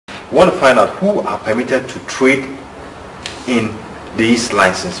we want to find out who are permitted to trade in these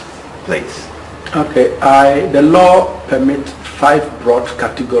license plates. Okay, the law permits 5 broad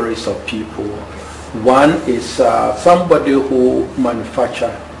categories of people. One is somebody who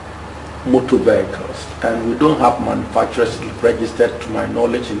manufactures motor vehicles, and we don't have manufacturers registered to my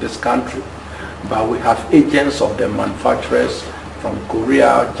knowledge in this country, but we have agents of the manufacturers from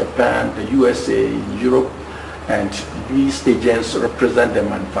Korea, Japan, the USA, Europe, and these agents represent the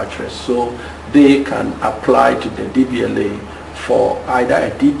manufacturers, so they can apply to the DVLA for either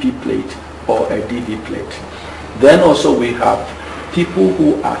a DP plate or a DV plate. Then also we have people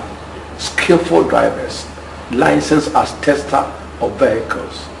who are skillful drivers, licensed as tester of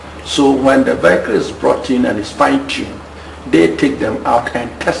vehicles. So when the vehicle is brought in and is fine-tuned, they take them out and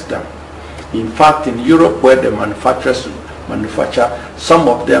test them. In fact, in Europe, where the manufacturers manufacture, some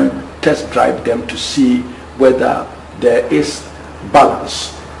of them test drive them to see whether there is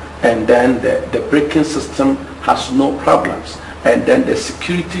balance, and then the braking system has no problems, and then the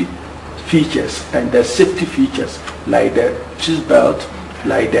security features and the safety features like the seat belt,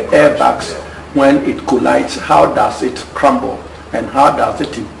 like the airbags, when it collides, how does it crumble and how does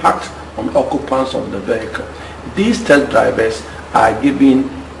it impact on occupants of the vehicle. These test drivers are given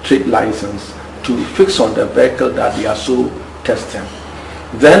trade license to fix on the vehicle that they are so testing.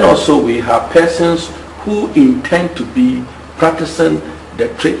 Then also we have persons who intend to be practicing the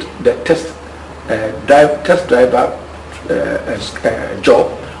test driver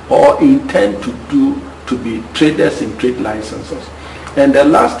job, or intend to be traders in trade licenses. And the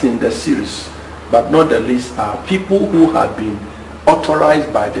last in the series, but not the least, are people who have been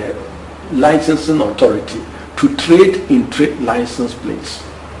authorized by the licensing authority to trade in trade license plates.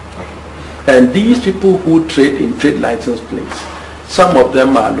 And these people who trade in trade license plates, some of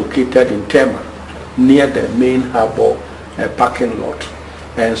them are located in Tema, near the main harbor parking lot.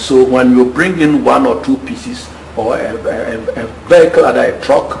 And so when you bring in 1 or 2 pieces, or a vehicle, either a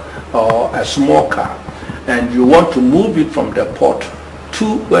truck or a small car, and you want to move it from the port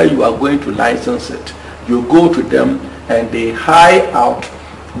to where you are going to license it, you go to them and they hire out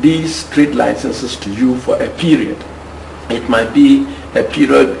these trade licenses to you for a period. It might be a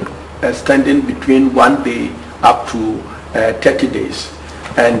period extending between 1 day up to 30 days,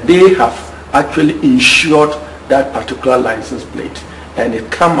 and they have actually insured that particular license plate, and it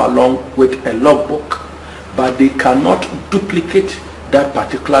comes along with a logbook, but they cannot duplicate that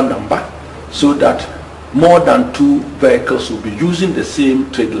particular number, so that more than 2 vehicles will be using the same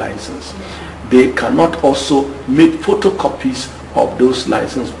trade license. They cannot also make photocopies of those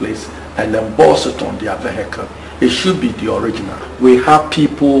license plates and emboss it on their vehicle. It should be the original. We have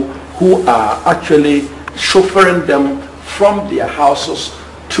people who are actually chauffeuring them from their houses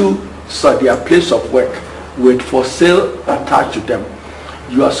to their place of work with for sale attached to them.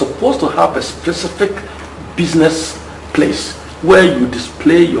 You are supposed to have a specific business place where you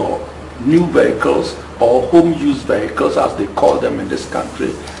display your new vehicles or home use vehicles, as they call them in this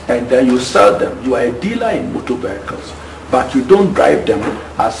country, and then you sell them. You are a dealer in motor vehicles, but you don't drive them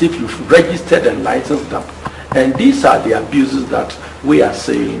as if you've registered and licensed them. And these are the abuses that we are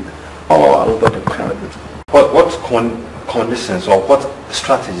seeing all over the country. What conditions or what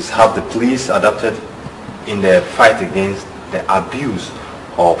strategies have the police adopted in the fight against the abuse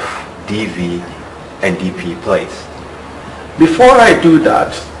of DV and DP plates? Before I do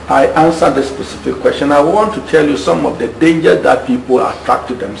that, I answer the specific question. I want to tell you some of the dangers that people attract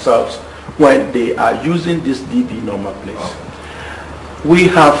to themselves when they are using this DV number plates. We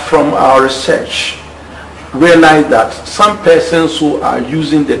have, from our research, realized that some persons who are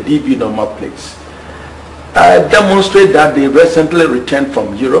using the DV number plates demonstrate that they recently returned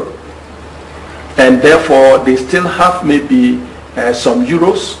from Europe, and therefore they still have maybe some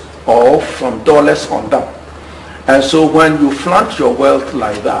euros or some dollars on them. And so when you flaunt your wealth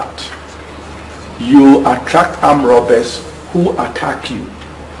like that, you attract armed robbers who attack you.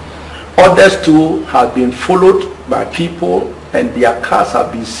 Others too have been followed by people and their cars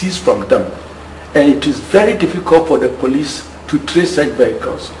have been seized from them. And it is very difficult for the police to trace such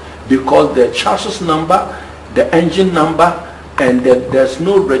vehicles because the chassis number, the engine number, and there's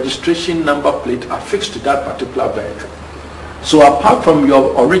no registration number plate affixed to that particular vehicle. So apart from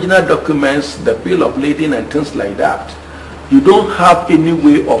your original documents, the bill of lading and things like that, you don't have any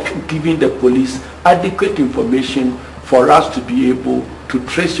way of giving the police adequate information for us to be able to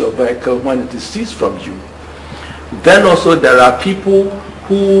trace your vehicle when it is seized from you. Then also there are people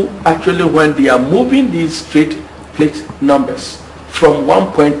who actually, when they are moving these straight plate numbers from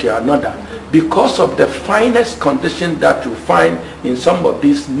one point to another, because of the finest condition that you find in some of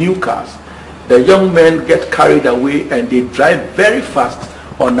these new cars, the young men get carried away and they drive very fast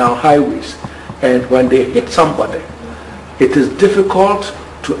on our highways. And when they hit somebody, it is difficult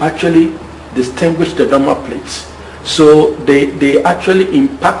to actually distinguish the number plates. So they actually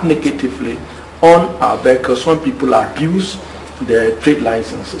impact negatively on our vehicles when people abuse their trade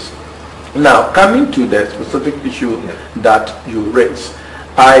licenses. Now, coming to the specific issue that you raised,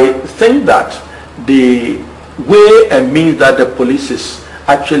 I think that the way and means that the police is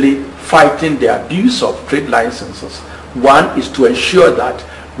actually fighting the abuse of trade licenses, one is to ensure that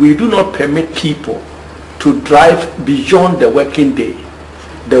we do not permit people to drive beyond the working day.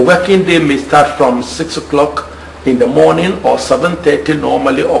 The working day may start from 6 o'clock in the morning or 7:30.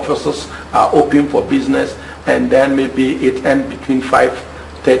 Normally offices are open for business, and then maybe it ends between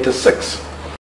 5:36.